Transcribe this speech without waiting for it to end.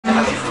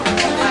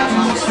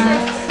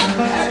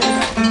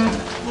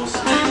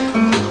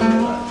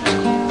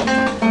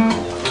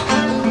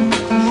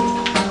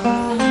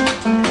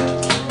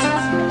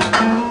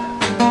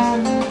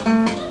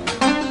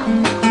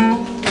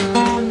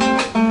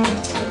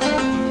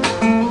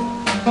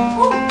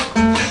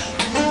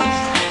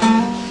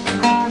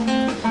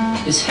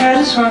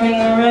pictures hung in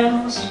the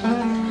rails,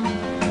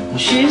 and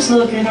she's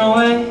looking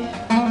away,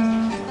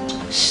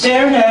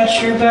 staring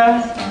at your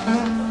back,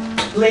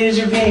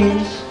 laser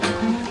beams.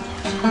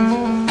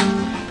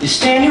 You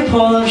stain your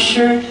polo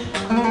shirt,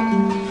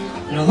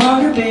 no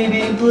longer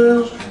baby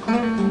blue,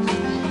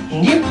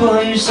 and you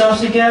pull yourself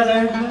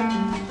together,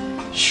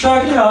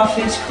 shrug it off,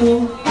 it's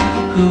cool.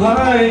 Who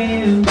are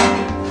you?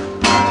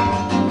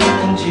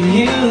 And do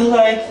you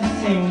like the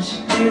things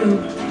you do?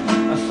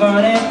 I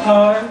find it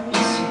hard to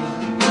see.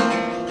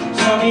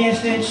 Tell me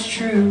if it's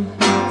true.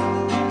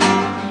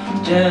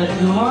 Dad,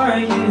 who are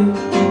you?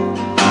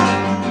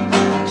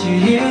 Do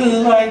you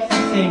like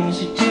the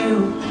things you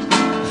do?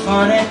 I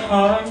find it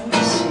hard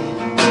to see.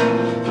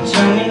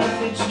 Tell me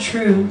if it's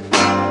true.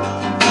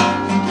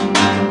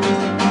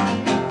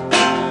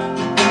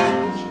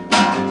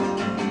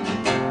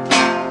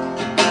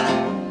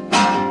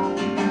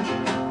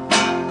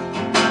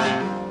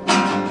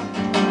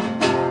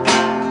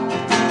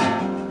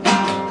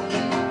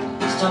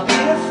 Stop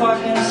being a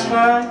fucking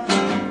spy.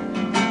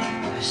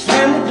 I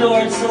slam the door,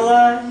 it's a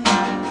lie.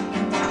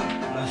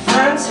 My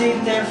friends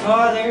hate their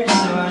fathers,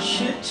 so I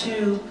should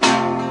too.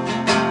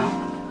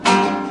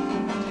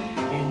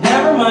 You're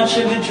never much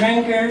of a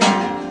drinker,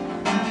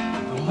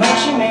 but when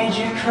she made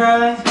you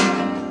cry,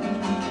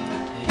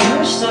 you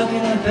were stuck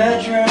in the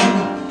bedroom.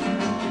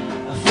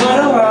 A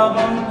photo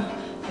album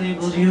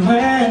labeled you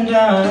and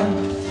I.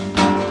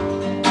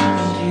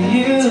 Do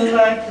you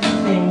like the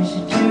things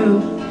you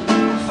do?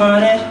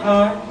 Find it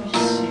hard to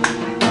see.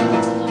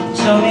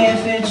 Tell me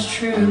if it's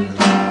true.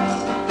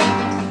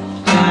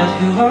 Dad,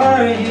 who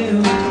are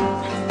you?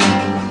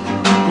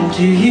 And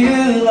do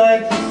you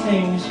like the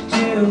things you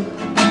do?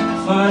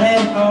 Find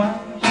it hard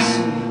to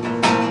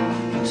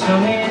see. Tell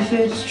me if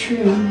it's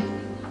true.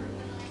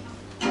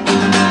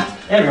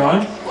 Hey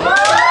everyone.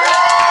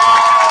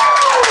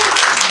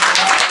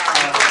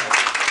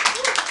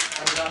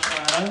 I'm Josh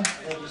Milano.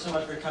 Thank you so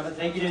much for coming.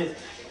 Thank you to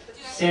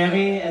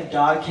Sammy and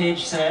Dog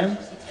Cage Sam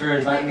for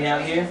inviting me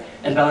out here,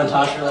 and Belle and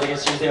Tosh for letting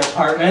us use their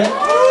apartment.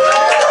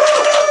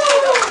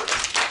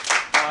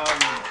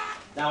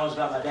 That one's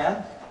about my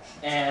dad,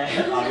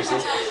 and obviously,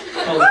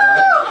 totally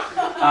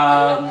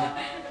fine.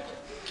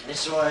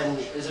 This one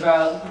is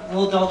about a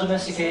little adult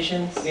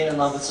domestication, being in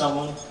love with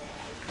someone.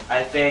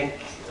 I think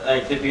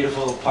like the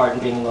beautiful part in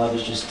being in love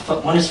is just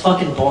when it's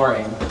fucking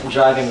boring and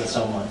driving with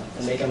someone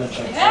and making them a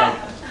choice. Yeah.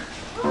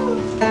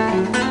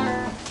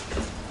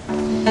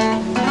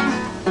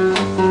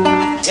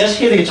 You guys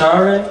hear the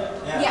guitar, right?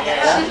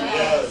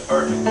 Yeah.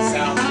 Perfect.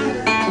 Sounds good.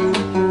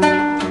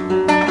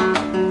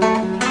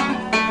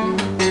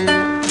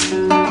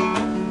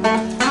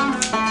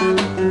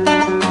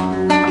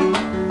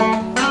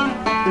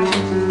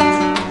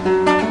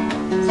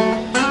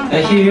 I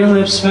hear your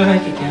lips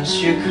smack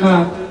against your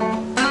cup.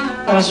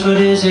 That's what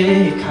is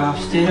it, you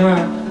coughed it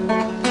up.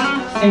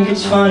 I think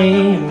it's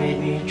funny you made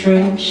me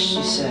drink,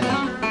 she said,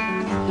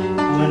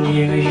 when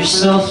you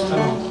yourself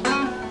don't.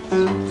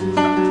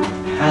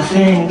 I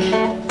think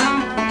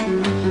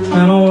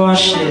I'll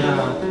wash it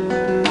up,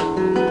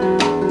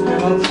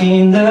 I'll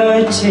clean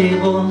the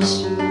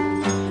tables,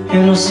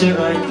 and I'll sit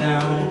right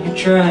down in your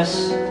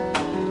dress,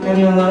 and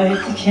you'll light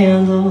the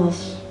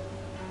candles,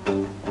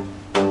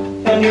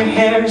 and your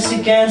hair's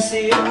against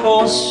the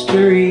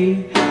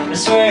upholstery. I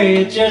swear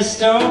you just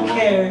don't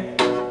care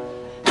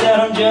that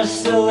I'm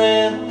just a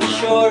little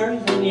shorter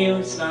than you.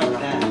 It's not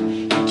that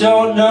you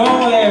don't know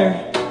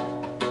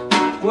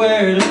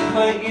where to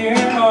put your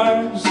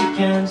arms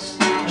against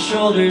my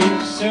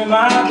shoulders or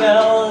my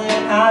belt,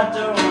 and I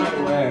don't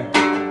know where you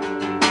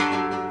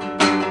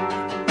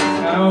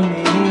found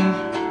me,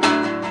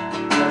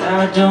 but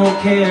I don't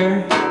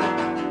care.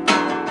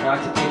 Knock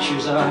the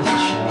pictures off the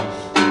shelf.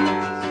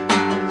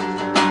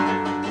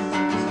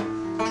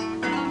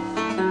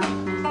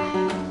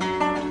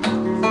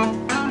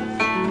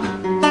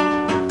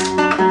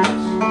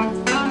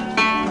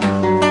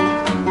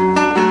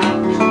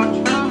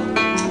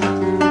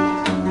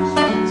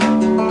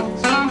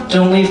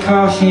 Don't leave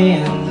coffee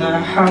in the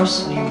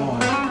house anymore.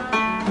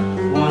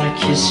 Wanna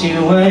kiss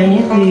you when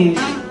you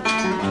leave,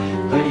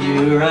 but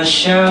you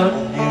rush out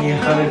and you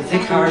hug the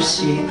car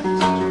seat.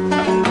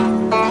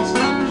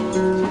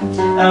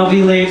 I'll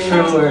be late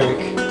for work.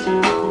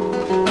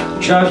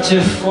 Drive to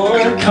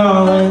Fort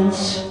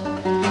Collins,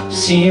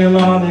 see your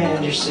mom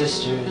and your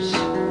sisters,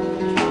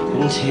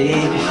 and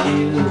take a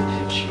few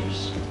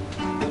pictures.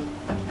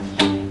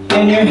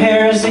 And your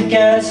hair is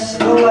against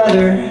the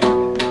leather.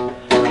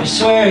 I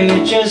swear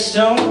you just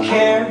don't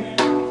care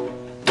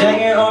that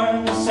your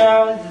arms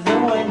out the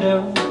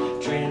window,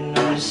 draining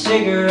on a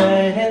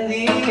cigarette in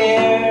the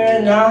air,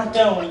 and I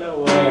don't know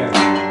where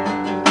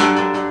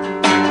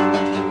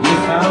you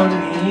found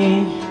me,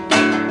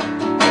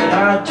 but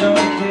I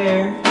don't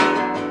care.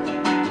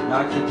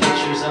 Knock the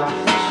pictures off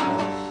the shelf.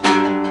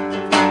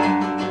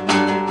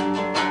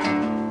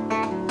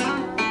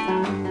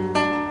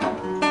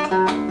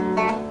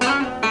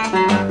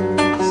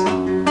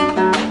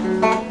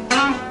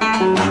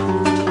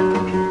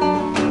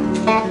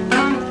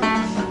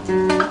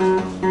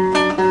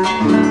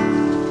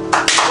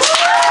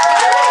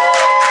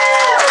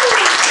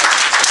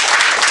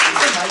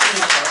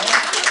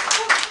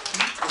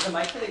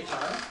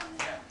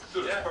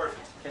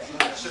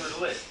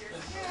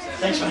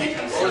 Thanks, buddy.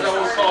 What was that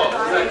one called?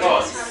 What was that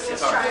called?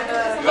 Guitar.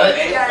 You got a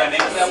name? You got a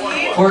name for that one?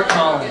 Fort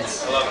Collins.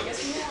 I love it.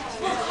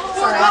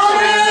 Fort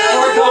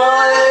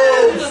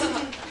Collins!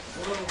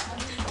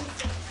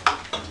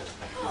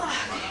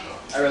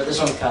 I wrote this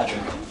one with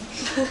Patrick.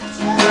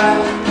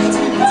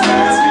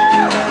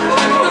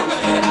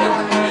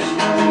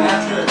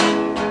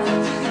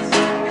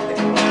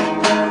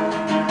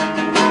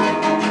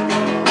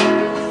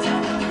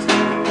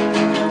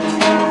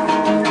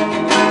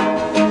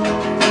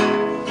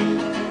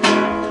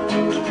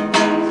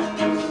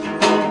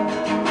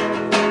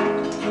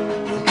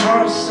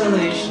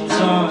 Constellations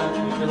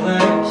on your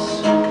legs,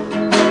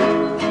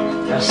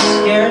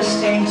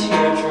 mascara-stained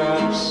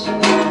teardrops,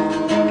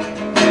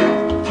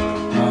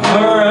 my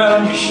arm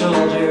around your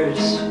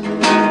shoulders.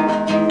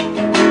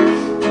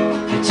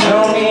 You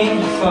tell me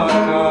to fuck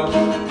off.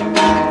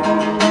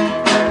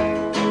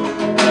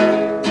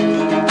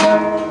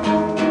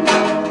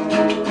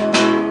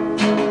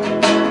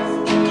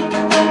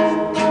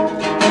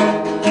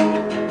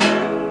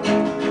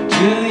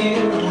 Do you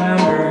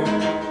remember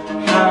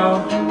how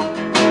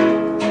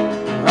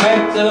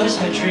those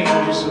my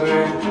dreams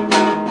were?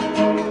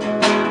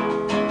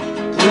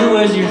 Blue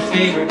was your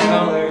favorite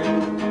color.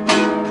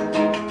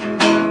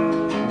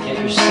 Get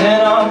your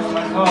scent off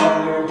my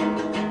collar.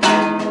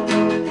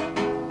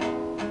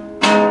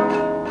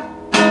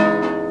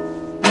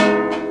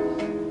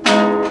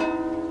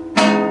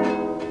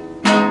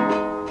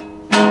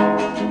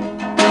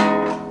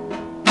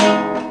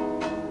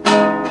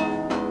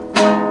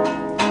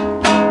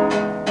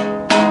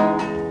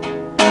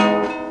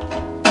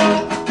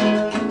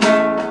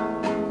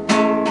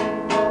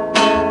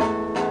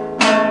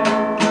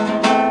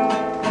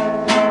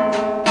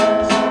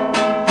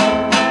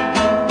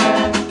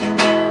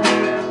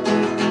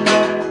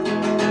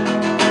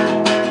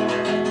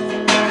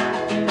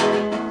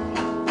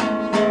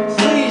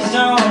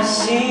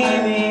 See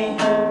me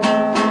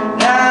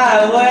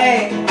that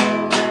way.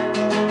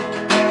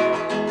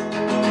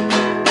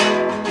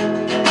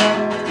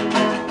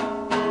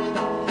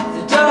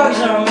 The dogs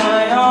on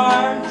my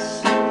arms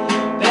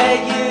beg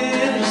you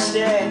to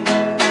stay.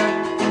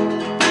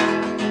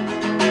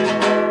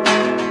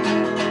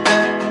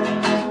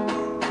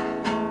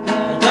 I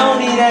don't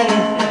need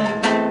anything,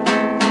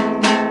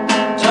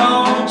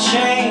 don't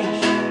change.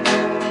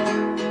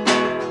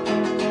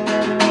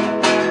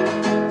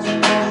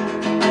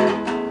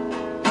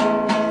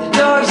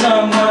 Dogs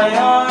on my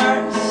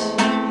arms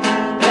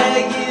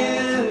beg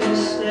you to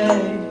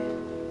stay.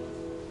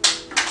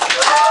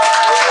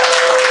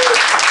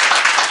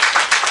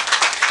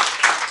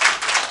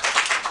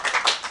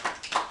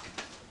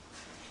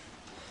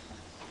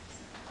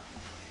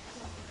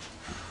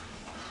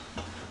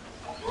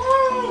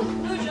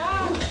 Good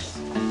job.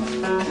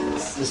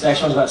 This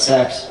next one's about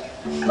sex.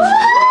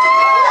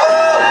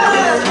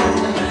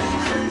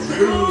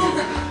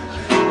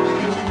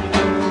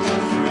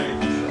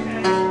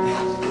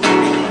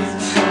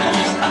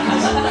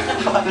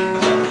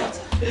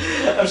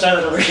 I'm sorry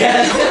that over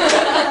again.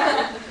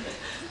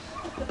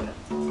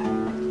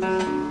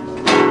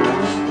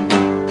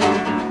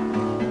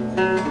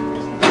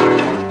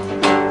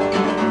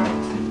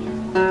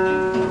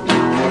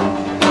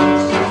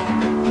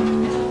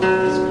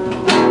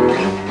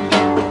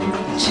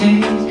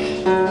 Take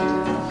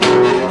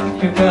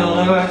your belt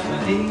off my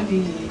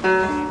baby.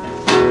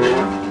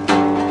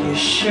 Your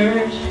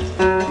shirt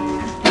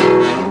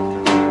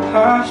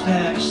off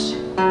next.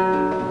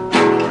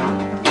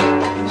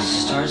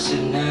 Start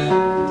sitting at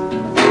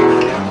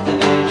the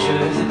edge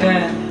of the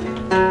bed.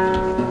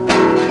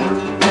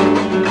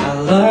 I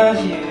love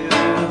you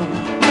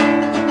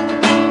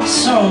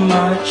so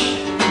much.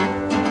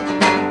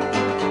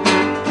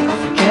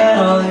 Forget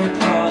all your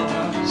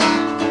problems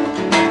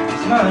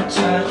with my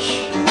touch.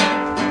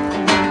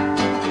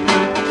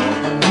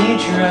 I need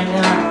you right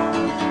now.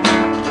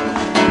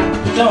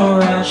 Don't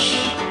rush.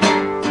 I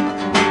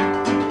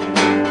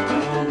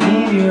won't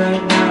leave you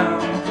right now.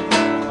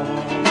 I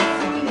won't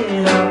fuck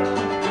it up.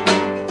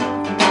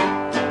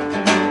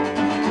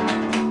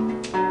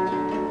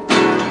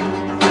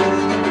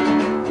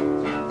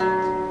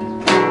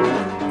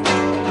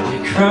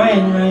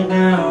 Crying right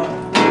now,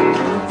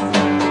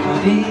 my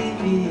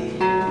baby.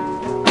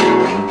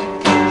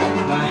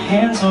 My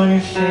hands on your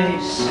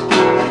face,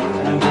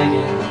 and I'm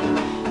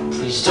begging,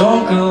 please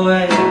don't go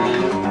away. I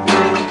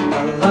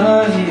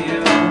love you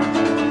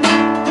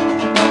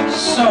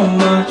so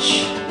much.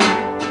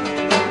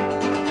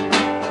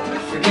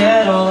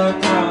 Forget all our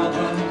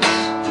problems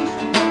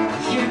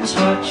with your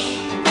touch.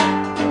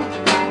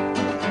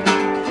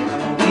 I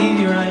won't leave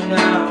you right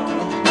now.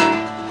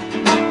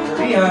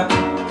 Hurry up.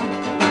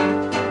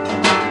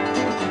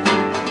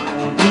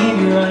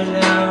 Right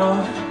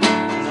now,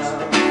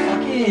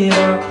 fuck it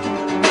up.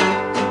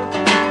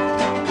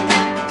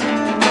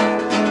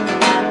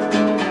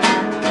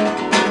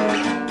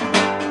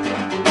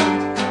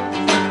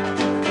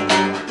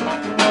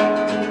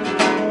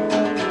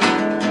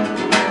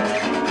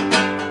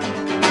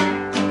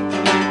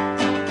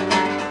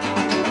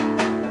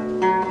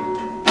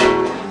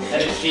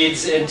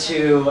 feeds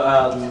into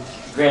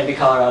Granby,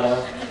 Colorado,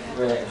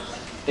 where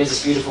there's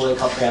this beautiful lake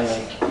called Grand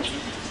Lake.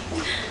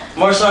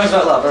 More songs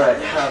about love, alright.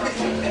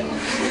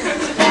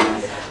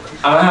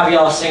 I'm gonna have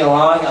y'all sing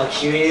along, I'll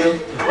cue you.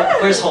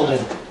 Where's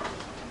Holden?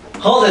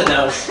 Holden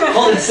knows.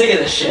 Holden's singing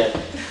this shit.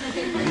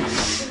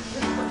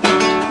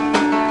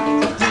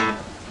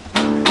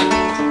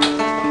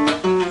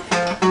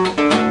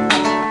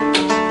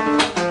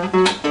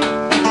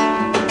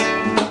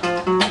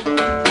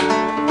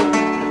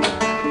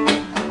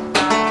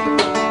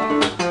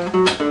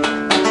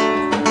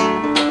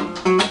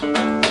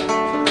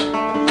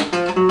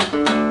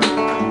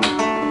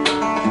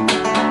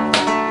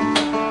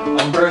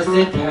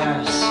 Birthday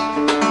pass,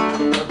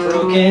 a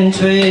broken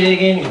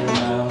twig in your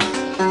mouth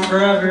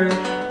forever.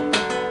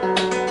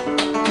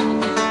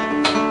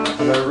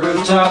 On a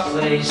rooftop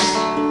place,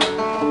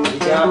 you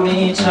got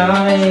me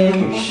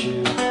tying your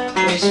shoe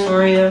place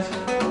for you.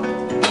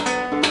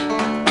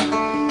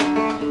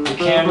 The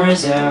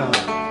camera's out,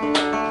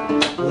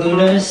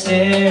 Luna's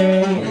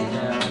staring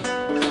down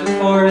the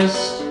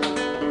forest.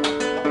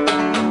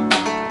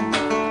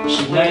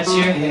 She nights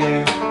your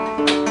hair,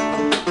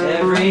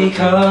 every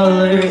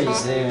color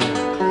is there.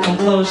 Come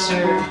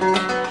closer,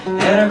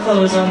 and our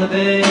clothes on the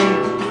bed.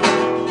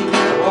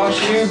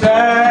 Wash your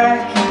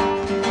back,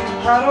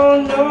 I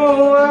don't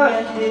know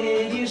what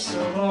hid you so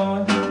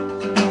long.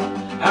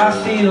 I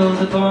feel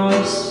the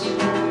bumps,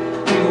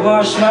 you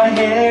wash my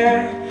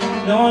hair.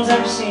 No one's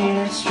ever seen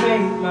it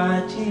straight,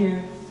 my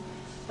dear.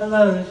 I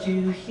loved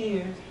you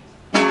here.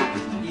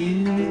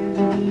 You.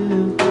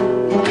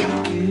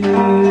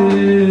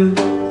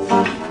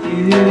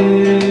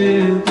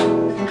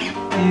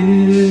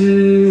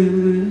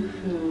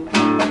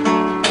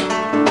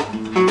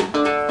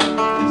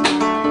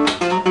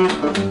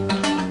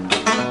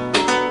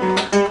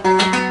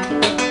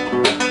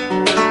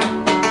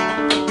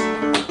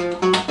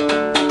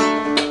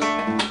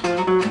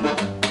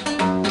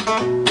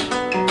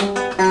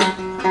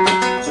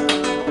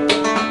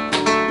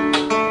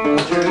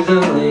 Through the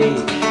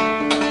lake,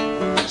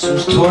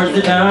 swims toward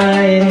the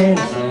dying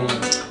flame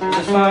of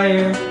the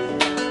fire.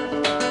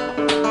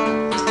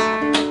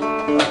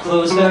 Our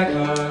clothes back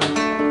on,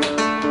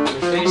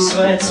 your face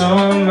sweats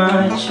on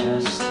my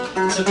chest.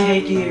 It's okay,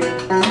 dear.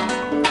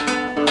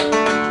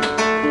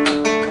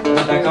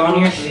 Back on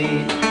your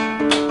feet,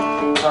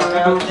 talk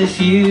out the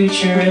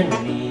future and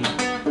me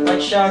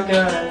like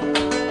shotgun.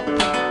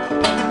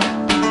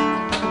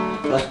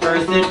 Like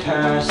birthday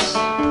pass,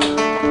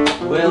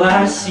 will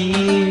I see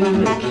you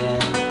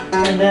again?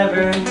 Or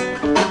never.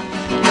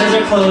 There's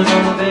our clothes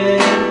on the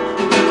bed.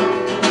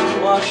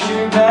 Wash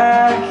your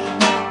back,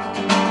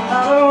 I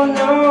don't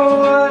know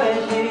what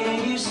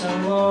hid you so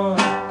long.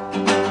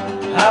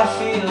 I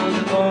feel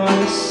the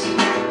bumps,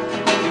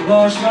 you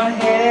wash my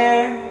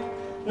hair.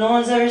 No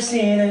one's ever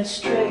seen it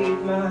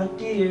straight, my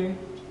dear.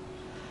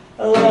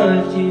 I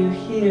loved you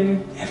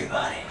here.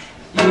 Everybody.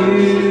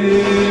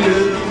 You.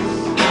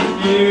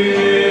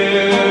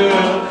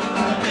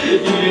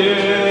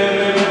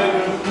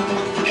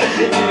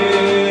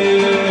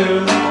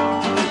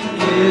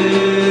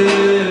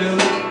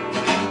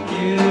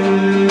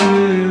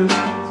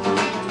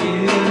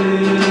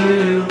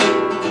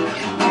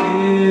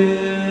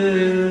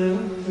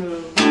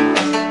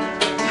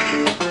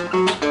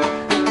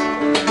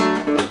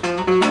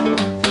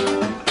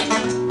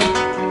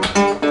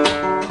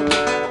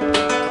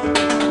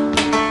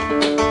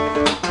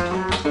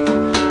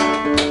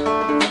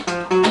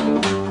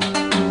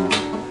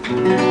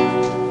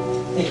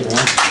 Thank you,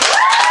 man.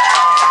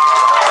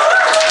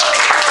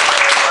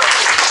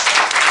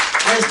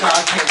 Where's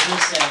Dog Cage?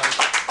 Where's Sam?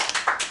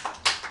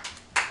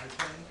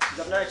 He's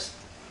up next.